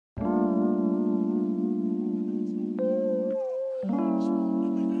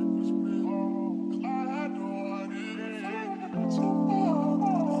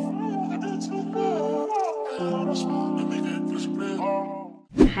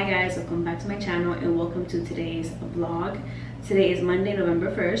Hi guys, welcome back to my channel and welcome to today's vlog. Today is Monday,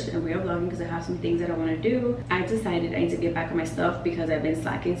 November 1st, and we are vlogging because I have some things that I want to do. I decided I need to get back on my stuff because I've been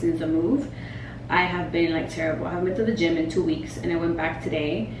slacking since the move. I have been like terrible. I haven't been to the gym in 2 weeks and I went back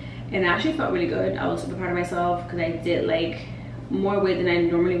today and I actually felt really good. I was super proud of myself because I did like more weight than I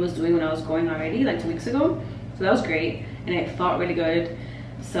normally was doing when I was going already like 2 weeks ago. So that was great and I felt really good.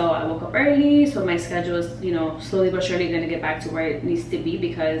 So I woke up early, so my schedule is, you know, slowly but surely gonna get back to where it needs to be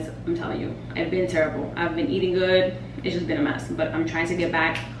because I'm telling you, I've been terrible. I've been eating good, it's just been a mess, but I'm trying to get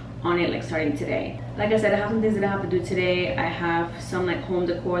back on it like starting today. Like I said, I have some things that I have to do today. I have some like home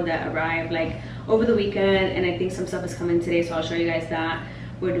decor that arrived like over the weekend and I think some stuff is coming today, so I'll show you guys that.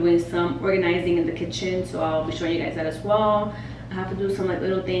 We're doing some organizing in the kitchen, so I'll be showing you guys that as well. I have to do some like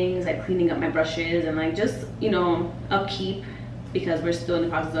little things like cleaning up my brushes and like just, you know, upkeep, because we're still in the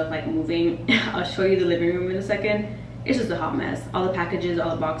process of like moving. I'll show you the living room in a second. It's just a hot mess. All the packages,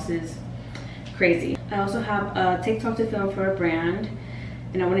 all the boxes, crazy. I also have a TikTok to film for a brand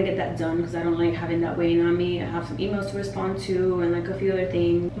and I want to get that done because I don't like having that weighing on me. I have some emails to respond to and like a few other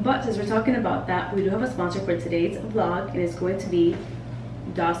things. But since we're talking about that, we do have a sponsor for today's vlog and it's going to be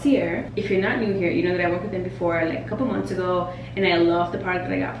Dossier. If you're not new here, you know that I worked with them before like a couple months ago and I love the product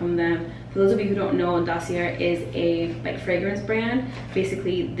that I got from them. For those of you who don't know, Dossier is a like fragrance brand.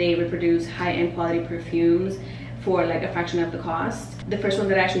 Basically they reproduce high-end quality perfumes for like a fraction of the cost. The first one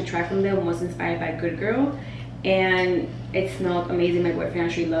that I actually tried from them was inspired by Good Girl and it smelled amazing. My boyfriend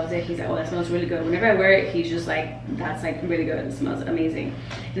actually loves it. He's like, oh, that smells really good. Whenever I wear it, he's just like, that's like really good. It smells amazing.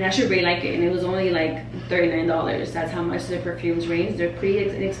 And I actually really like it. And it was only like $39. That's how much their perfumes range. They're pretty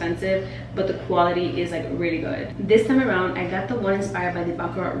inexpensive, but the quality is like really good. This time around, I got the one inspired by the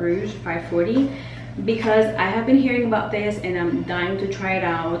Baccarat Rouge 540 because I have been hearing about this and I'm dying to try it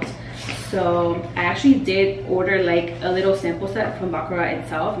out. So I actually did order like a little sample set from Baccarat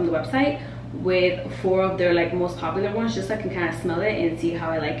itself from the website with 4 of their like most popular ones, just so I can kind of smell it and see how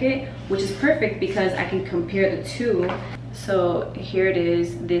I like it, which is perfect because I can compare the two. So here it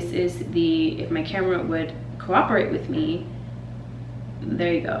is. This is the, if my camera would cooperate with me,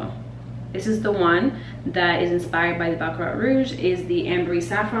 there you go. This is the one that is inspired by the Baccarat Rouge, is the ambery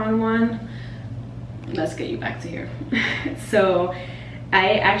saffron one. Let's get you back to here. So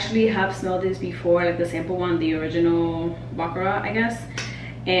I actually have smelled this before, like the sample one, the original Baccarat, I guess.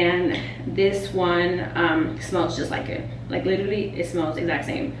 And this one smells just like it. Like literally it smells the exact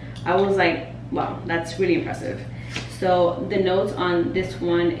same. I was like, wow, that's really impressive. So the notes on this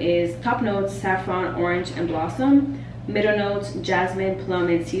one is top notes saffron, orange, and blossom. Middle notes jasmine, plum,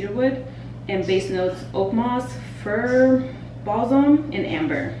 and cedarwood. And base notes oak moss, fir, balsam, and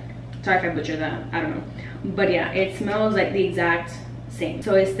amber. Sorry if I butchered that, I don't know. But yeah, it smells like the exact same.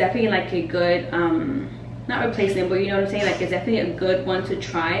 So it's definitely like a good not replacement, but you know what I'm saying, like it's definitely a good one to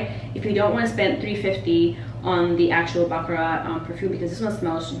try if you don't want to spend $350 on the actual Baccarat perfume, because this one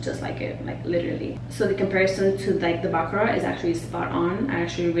smells just like it, like literally. So the comparison to like the Baccarat is actually spot on. I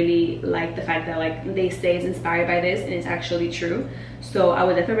actually really like the fact that like they say it's inspired by this and it's actually true. So I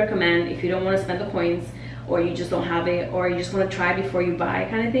would definitely recommend, if you don't want to spend the coins or you just don't have it or you just want to try before you buy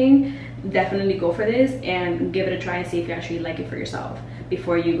kind of thing, definitely go for this and give it a try and see if you actually like it for yourself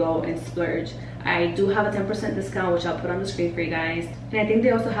before you go and splurge. I do have a 10% discount, which I'll put on the screen for you guys. And I think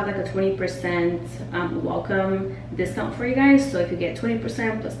they also have like a 20% welcome discount for you guys. So if you get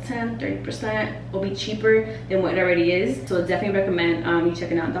 20% plus 10, 30%, it'll be cheaper than what it already is. So definitely recommend you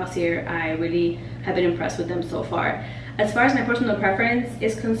checking out Dossier. I really have been impressed with them so far. As far as my personal preference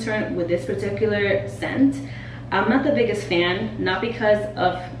is concerned with this particular scent, I'm not the biggest fan, not because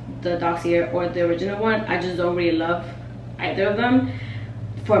of the Dossier or the original one. I just don't really love either of them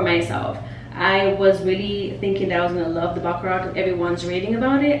for myself. I was really thinking that I was gonna love the Baccarat because everyone's raving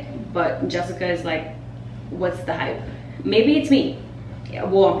about it, but Jessica is like, what's the hype? Maybe it's me. Yeah,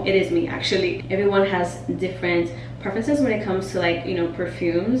 well, it is me actually. Everyone has different preferences when it comes to like, you know,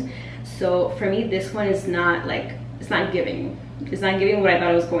 perfumes. So for me, this one is not like, it's not giving. It's not giving what I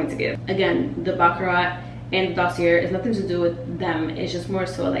thought it was going to give. Again, the Baccarat and the Dossier is nothing to do with them. It's just more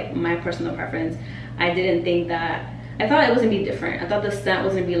so like my personal preference. I didn't think that, I thought it was gonna be different. I thought the scent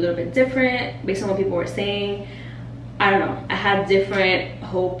was gonna be a little bit different based on what people were saying. I don't know. I had different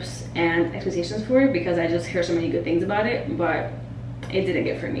hopes and expectations for it because I just hear so many good things about it, but it didn't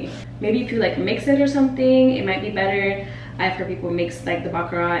get for me. Maybe if you like mix it or something, it might be better. I've heard people mix like the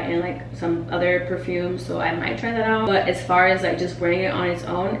Baccarat and like some other perfumes, so I might try that out. But as far as like just wearing it on its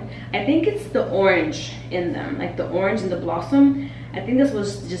own, I think it's the orange in them, like the orange and the blossom. I think this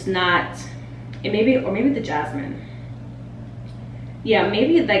was just not, it maybe, or maybe the jasmine. Yeah,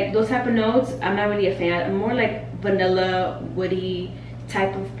 maybe like those type of notes, I'm not really a fan. I'm more like vanilla, woody,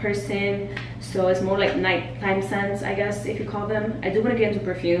 type of person, so it's more like nighttime scents, I guess, if you call them. I do want to get into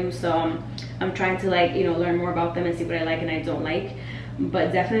perfume, so I'm trying to, like, you know, learn more about them and see what I like and I don't like.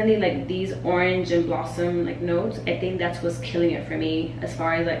 But definitely, like, these orange and blossom, like, notes, I think that's what's killing it for me, as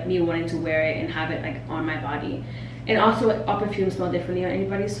far as, like, me wanting to wear it and have it, like, on my body. And also, like, all perfumes smell differently on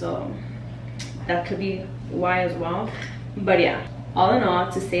anybody, so that could be why as well. But yeah, all in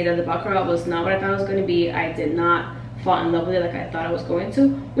all, to say that the Baccarat was not what I thought it was going to be. I did not fall in love with it like I thought I was going to,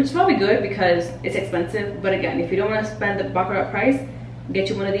 which is probably good because it's expensive. But again, if you don't want to spend the Baccarat price, get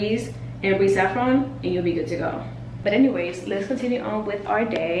you one of these and Brie Saffron and you'll be good to go. But anyways, let's continue on with our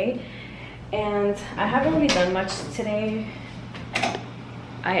day. And I haven't really done much today.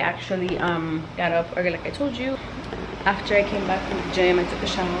 I actually got up early, like I told you. After I came back from the gym, I took a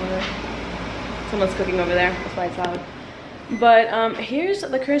shower. Someone's cooking over there, that's why it's loud. But here's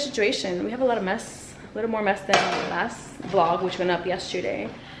the current situation. We have a lot of mess, a little more mess than the last vlog, which went up yesterday.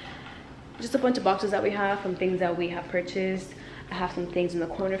 Just a bunch of boxes that we have from things that we have purchased. I have some things in the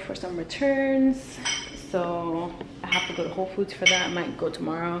corner for some returns, so I have to go to Whole Foods for that. I might go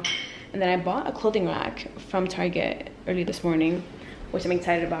tomorrow. And then I bought a clothing rack from Target early this morning, which I'm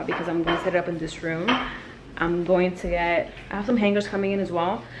excited about because I'm going to set it up in this room. I'm going to get, I have some hangers coming in as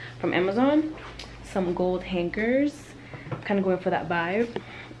well from Amazon, some gold hangers. I'm kind of going for that vibe.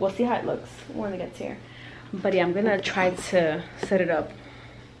 We'll see how it looks when it gets here. But yeah, I'm gonna try to set it up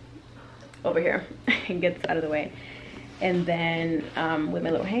over here and get this out of the way. And then with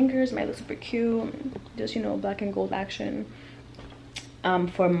my little hangers, my little super cute, just, you know, black and gold action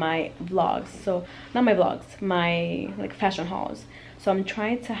for my vlogs. So not my vlogs, my like fashion hauls. So I'm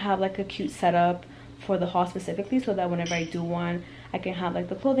trying to have like a cute setup for the haul specifically, so that whenever I do one, I can have like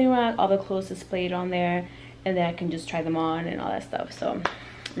the clothing rack, all the clothes displayed on there, and then I can just try them on and all that stuff. So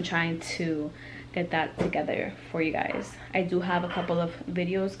I'm trying to get that together for you guys. I do have a couple of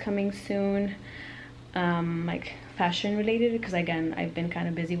videos coming soon, like fashion related, because again, I've been kind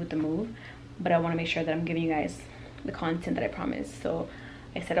of busy with the move, but I want to make sure that I'm giving you guys the content that I promised. So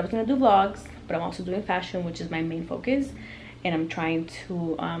I said I was going to do vlogs, but I'm also doing fashion, which is my main focus. And I'm trying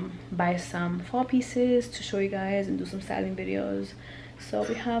to buy some fall pieces to show you guys and do some styling videos. So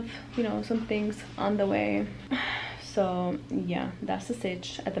we have, you know, some things on the way. So yeah, that's the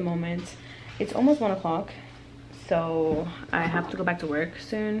stitch at the moment. It's almost 1 o'clock, so I have to go back to work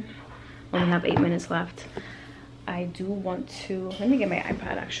soon. Only have 8 minutes left. I do want to, let me get my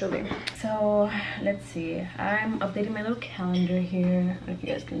iPad actually. So let's see, I'm updating my little calendar here, if you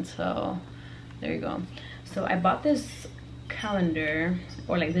guys can tell. There you go. So I bought this calendar,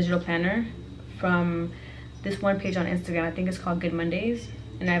 or like digital planner, from this one page on Instagram. I think it's called Good Mondays,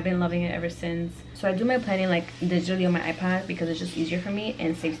 and I've been loving it ever since. So I do my planning like digitally on my iPad because it's just easier for me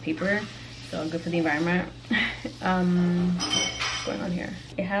and saves paper, so good for the environment. What's going on here?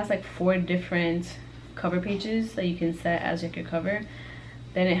 It has like 4 different cover pages that you can set as like your cover.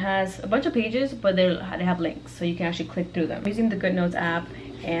 Then it has a bunch of pages, but they have links, so you can actually click through them. I'm using the Good Notes app,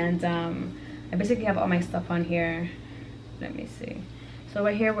 and I basically have all my stuff on here. Let me see. So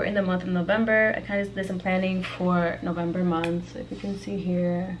right here, we're in the month of November. I kind of did some planning for November month. So if you can see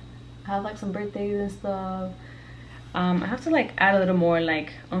here, I have like some birthdays and stuff. I have to like add a little more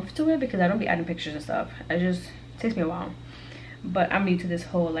like oomph to it because I don't be adding pictures and stuff. It just takes me a while. But I'm new to this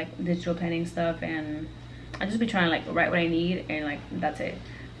whole like digital planning stuff, and I just be trying to like write what I need, and like that's it.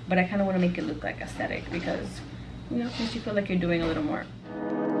 But I kind of want to make it look like aesthetic because, you know, it makes you feel like you're doing a little more.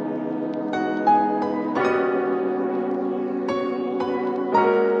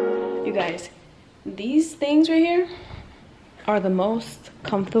 You guys, these things right here are the most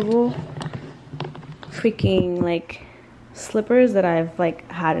comfortable freaking like slippers that I've like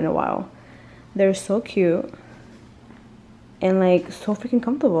had in a while. They're so cute and like so freaking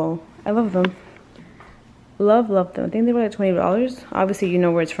comfortable. I love them. Love them. I think they were like $20. Obviously, you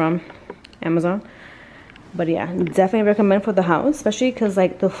know where it's from, Amazon. But yeah, definitely recommend for the house, especially because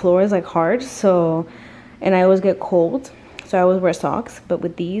like the floor is like hard, so, and I always get cold, so I always wear socks. But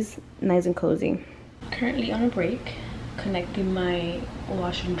with these, nice and cozy. Currently on a break, connecting my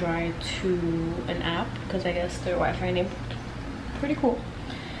wash and dryer to an app because I guess their Wi-Fi enabled. Pretty cool.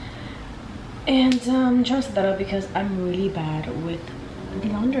 And I'm trying to set that up because I'm really bad with the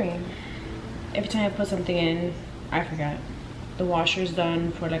laundry. Every time I put something in, I forget. The washer's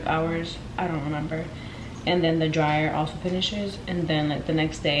done for like hours, I don't remember. And then the dryer also finishes, and then like the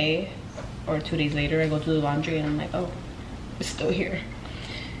next day or 2 days later I go to the laundry and I'm like, oh, it's still here.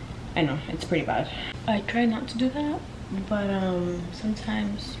 I know, it's pretty bad. I try not to do that, but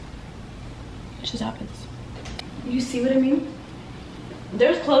sometimes it just happens. You see what I mean?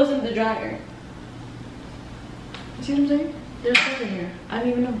 There's clothes in the dryer. You see what I'm saying? There's stuff in here. I don't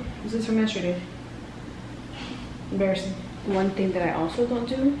even know. This is from yesterday. Embarrassing. One thing that I also don't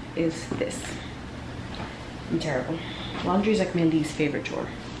do is this. I'm terrible. Laundry is like my least favorite chore.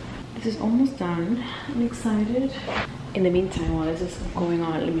 This is almost done. I'm excited. In the meantime, while this is going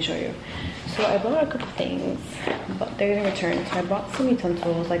on, let me show you. So I bought a couple things, but they're gonna return. So I bought some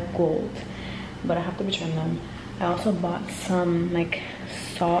utensils, like gold, but I have to return them. I also bought some like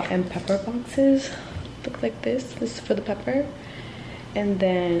salt and pepper boxes. Look like this. This is for the pepper. And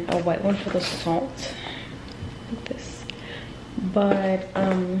then a white one for the salt. Like this. But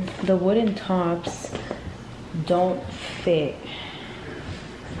the wooden tops don't fit.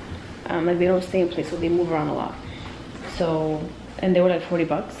 Like they don't stay in place, so they move around a lot. So, and they were like 40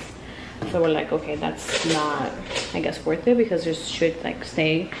 bucks. So we're like, okay, that's not, I guess, worth it because this should like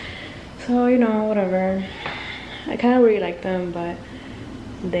stay. So, you know, whatever. I kind of really like them, but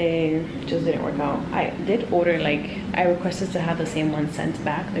they just didn't work out. I did order, like, I requested to have the same one sent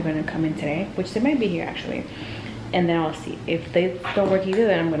back. They're gonna come in today, which they might be here actually. And then I'll see. If they don't work either,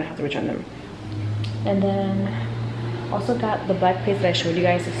 then I'm gonna have to return them. And then also got the black plates that I showed you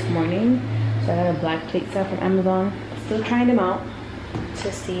guys this morning. So I got a black plate set from Amazon. Still trying them out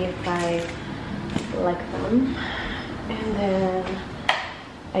to see if I like them. And then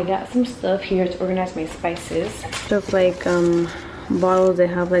I got some stuff here to organize my spices. Stuff like bottles. They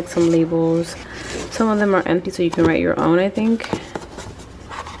have like some labels. Some of them are empty, so you can write your own, I think.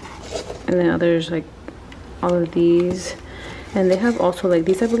 And then others, like all of these. And they have also like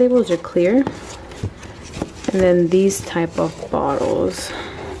these type of labels are clear. And then these type of bottles.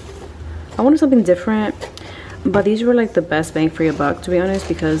 I wanted something different, but these were like the best bang for your buck, to be honest,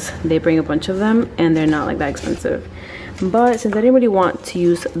 because they bring a bunch of them and they're not like that expensive. But since I didn't really want to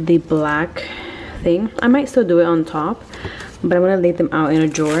use the black thing, I might still do it on top, but I'm gonna lay them out in a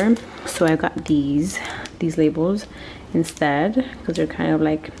drawer. So I got these labels instead because they're kind of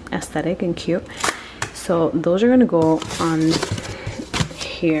like aesthetic and cute. So those are gonna go on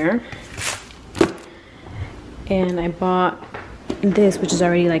here. And I bought this, which is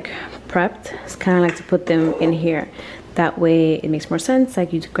already like prepped. It's kind of like to put them in here. That way it makes more sense,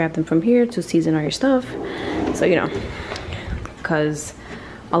 like you grab them from here to season all your stuff. So, you know, because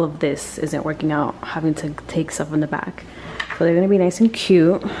all of this isn't working out, having to take stuff in the back. So they're gonna be nice and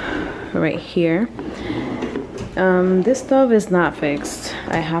cute right here. This stuff is not fixed.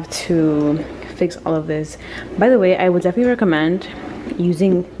 I have to fix all of this. By the way, I would definitely recommend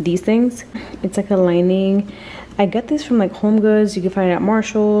using these things. It's like a lining. I get this from like Home Goods. You can find it at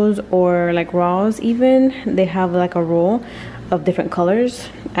Marshall's or like Ross even. They have like a roll of different colors.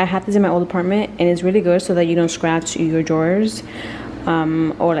 I had this in my old apartment and it's really good so that you don't scratch your drawers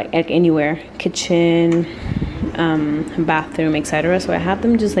or like anywhere, kitchen, bathroom, etc. So I have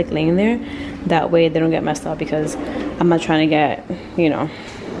them just like laying there. That way they don't get messed up because I'm not trying to get, you know,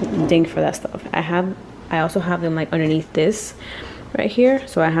 dinged for that stuff. I also have them like underneath this right here.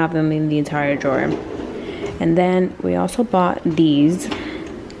 So I have them in the entire drawer. And then we also bought these.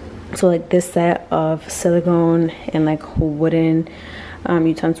 So like this set of silicone and like wooden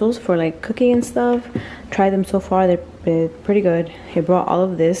utensils for like cooking and stuff. Tried them so far, they're pretty good. He brought all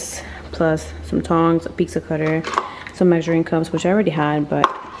of this plus some tongs, a pizza cutter, some measuring cups, which I already had, but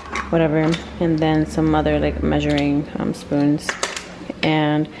whatever. And then some other like measuring spoons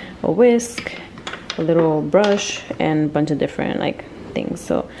and a whisk, a little brush, and a bunch of different like things.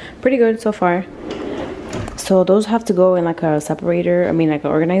 So pretty good so far. So those have to go in like a separator, I mean like an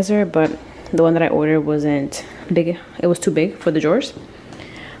organizer, but the one that I ordered wasn't big. It was too big for the drawers.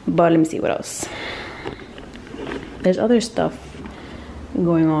 But let me see what else. There's other stuff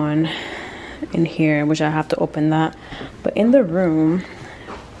going on in here, which I have to open that. But in the room,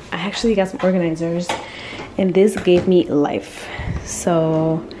 I actually got some organizers and this gave me life.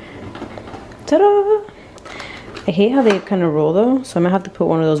 So, ta-da! I hate how they kind of roll though, so I'm gonna have to put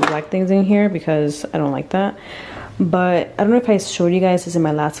one of those black things in here because I don't like that. But I don't know if I showed you guys this in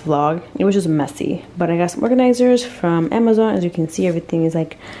my last vlog. It was just messy. But I got some organizers from Amazon. As you can see, everything is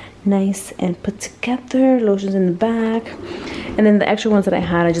like nice and put together. Lotions in the back. And then the extra ones that I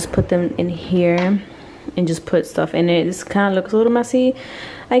had, I just put them in here and just put stuff in it. This kind of looks a little messy,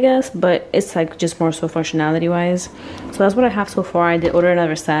 I guess, but it's like just more so functionality wise. So that's what I have so far. I did order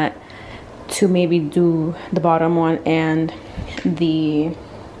another set to maybe do the bottom one and the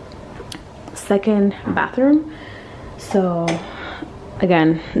second bathroom. So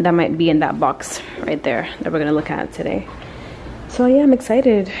again, that might be in that box right there that we're gonna look at today. So yeah, I'm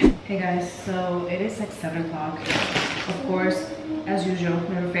excited. Hey guys, so it is like 7 o'clock. Of course, as usual,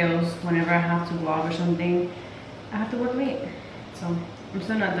 never fails. Whenever I have to vlog or something, I have to work late. So I'm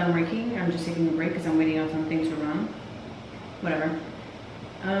still not done working. I'm just taking a break because I'm waiting on something to run. whatever.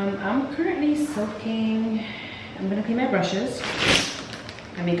 I'm currently soaking. I'm gonna clean my brushes,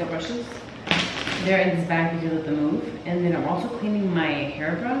 my makeup brushes. They're in this bag because of the move. And then I'm also cleaning my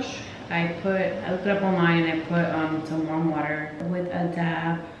hairbrush. I looked it up online and I put some warm water with a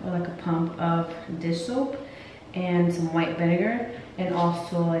dab or like a pump of dish soap and some white vinegar and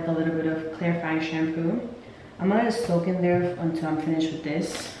also like a little bit of clarifying shampoo. I'm gonna just soak in there until I'm finished with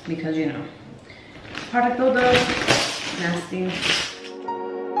this because, you know, product buildup, nasty.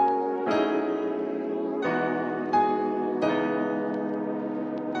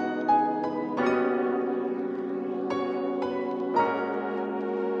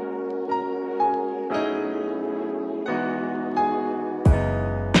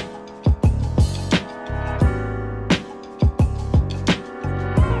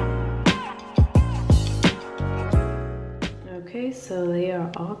 Okay, so they are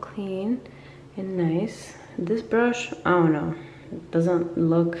all clean and nice. This brush, I don't know, it doesn't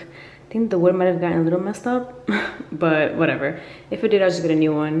look, I think the wood might have gotten a little messed up, but whatever. If it did, I'll just get a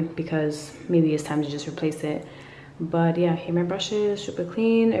new one because maybe it's time to just replace it. But yeah, here my brush is super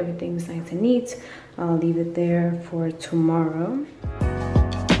clean, everything's nice and neat. I'll leave it there for tomorrow.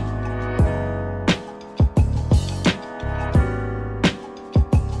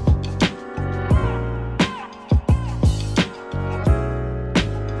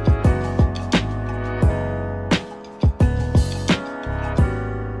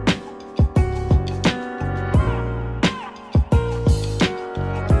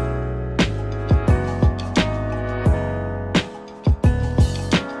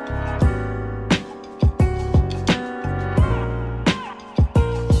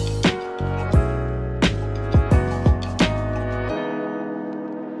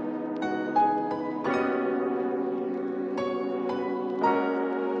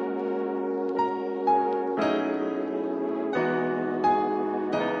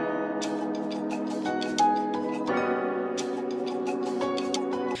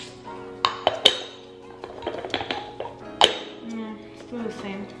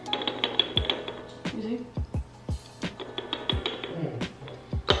 Same. You see?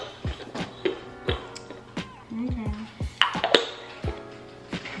 Okay.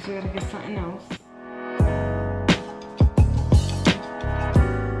 So we gotta get something else.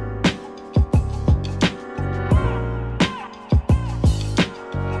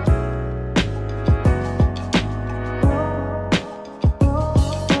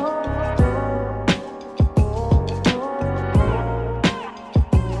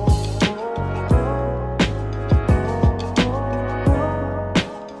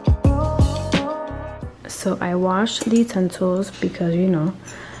 So I washed the utensils because, you know,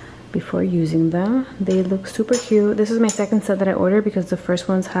 before using them, they look super cute. This is my second set that I ordered because the first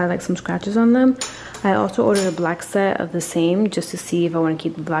ones had like some scratches on them. I also ordered a black set of the same just to see if I want to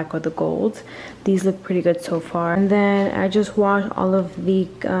keep the black or the gold. These look pretty good so far. And then I just washed all of the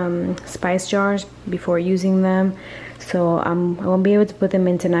spice jars before using them. So I won't be able to put them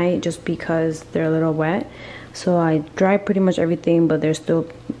in tonight just because they're a little wet. So I dried pretty much everything, but they're still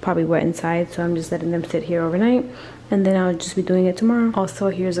probably wet inside. So I'm just letting them sit here overnight. And then I'll just be doing it tomorrow. Also,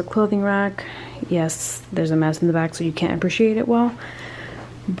 here's a clothing rack. Yes, there's a mess in the back, so you can't appreciate it well.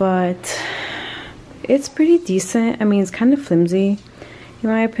 But it's pretty decent. I mean, it's kind of flimsy, in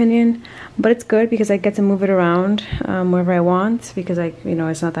my opinion. But it's good because I get to move it around wherever I want because, you know,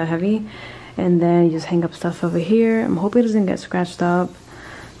 it's not that heavy. And then you just hang up stuff over here. I'm hoping it doesn't get scratched up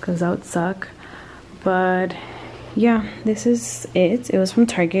because that would suck. But yeah, this is it. It was from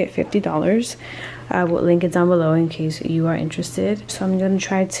Target, $50. I will link it down below in case you are interested. So I'm gonna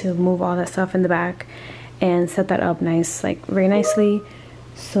try to move all that stuff in the back and set that up nice, like very nicely,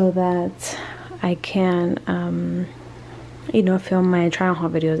 so that I can you know, film my try on haul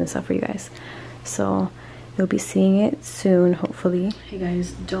videos and stuff for you guys. So you'll be seeing it soon, hopefully. Hey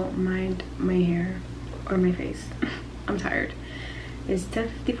guys, don't mind my hair or my face. I'm tired. It's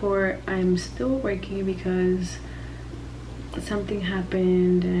 10:54. I'm still working because something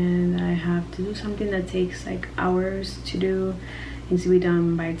happened and I have to do something that takes like hours to do. It needs to be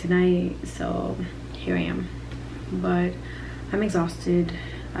done by tonight, so here I am. But I'm exhausted.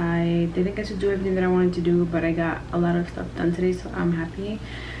 I didn't get to do everything that I wanted to do, but I got a lot of stuff done today, so I'm happy.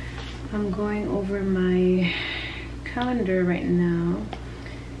 I'm going over my calendar right now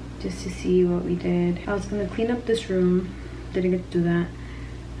just to see what we did. I was gonna clean up this room, didn't get to do that.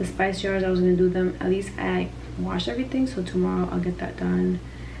 The spice jars, I was gonna do them. At least I washed everything, so tomorrow I'll get that done.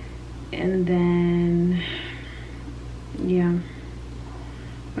 And then yeah,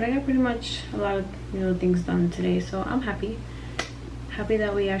 but I got pretty much a lot of, you know, things done today, so I'm happy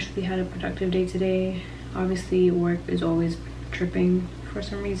that we actually had a productive day today. Obviously work is always tripping for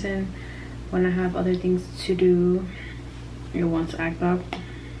some reason. When I have other things to do, it wants to act up.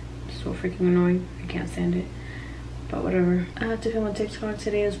 So freaking annoying. I can't stand it. But whatever. I have to film a TikTok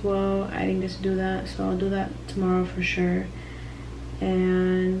today as well. I didn't get to do that, so I'll do that tomorrow for sure.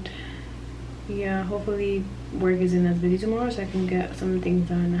 And yeah, hopefully work isn't as busy tomorrow, so I can get some things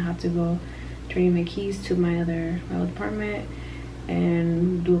done. I have to go turn my keys to my old apartment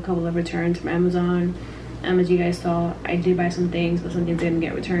and do a couple of returns from Amazon. As you guys saw, I did buy some things, but some things didn't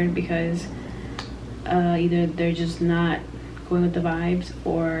get returned because either they're just not going with the vibes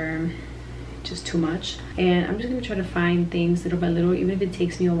or just too much. And I'm just gonna try to find things little by little, even if it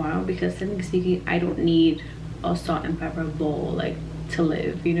takes me a while, because technically speaking, I don't need a salt and pepper bowl like to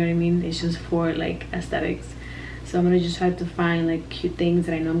live, you know what I mean? It's just for like aesthetics. So I'm gonna just try to find like cute things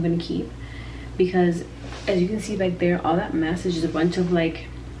that I know I'm gonna keep, because as you can see back there, all that mess is just a bunch of like,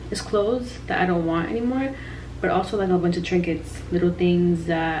 it's clothes that I don't want anymore, but also like a bunch of trinkets, little things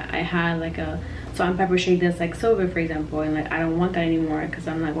that I had, like a salt and pepper shake that's like silver, for example, and like I don't want that anymore because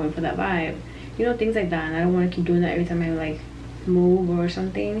I'm not going for that vibe, you know, things like that. And I don't want to keep doing that every time I like move or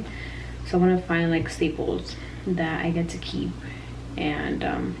something. So I want to find like staples that I get to keep and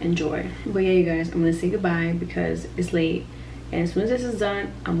enjoy. But yeah, you guys, I'm gonna say goodbye because it's late, and as soon as this is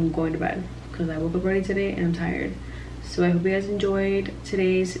done, I'm going to bed because I woke up early today and I'm tired. So I hope you guys enjoyed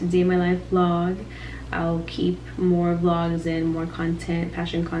today's day in my life vlog. I'll keep more vlogs and more content,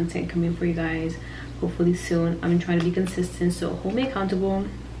 fashion content coming for you guys hopefully soon. I'm trying to be consistent, so hold me accountable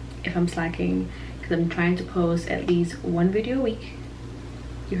if I'm slacking, because I'm trying to post at least one video a week.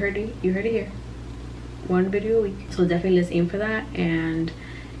 You heard it here. One video a week. So definitely let's aim for that. And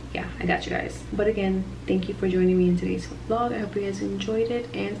yeah, I got you guys. But again, thank you for joining me in today's vlog. I hope you guys enjoyed it,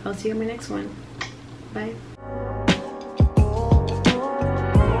 and I'll see you in my next one. Bye.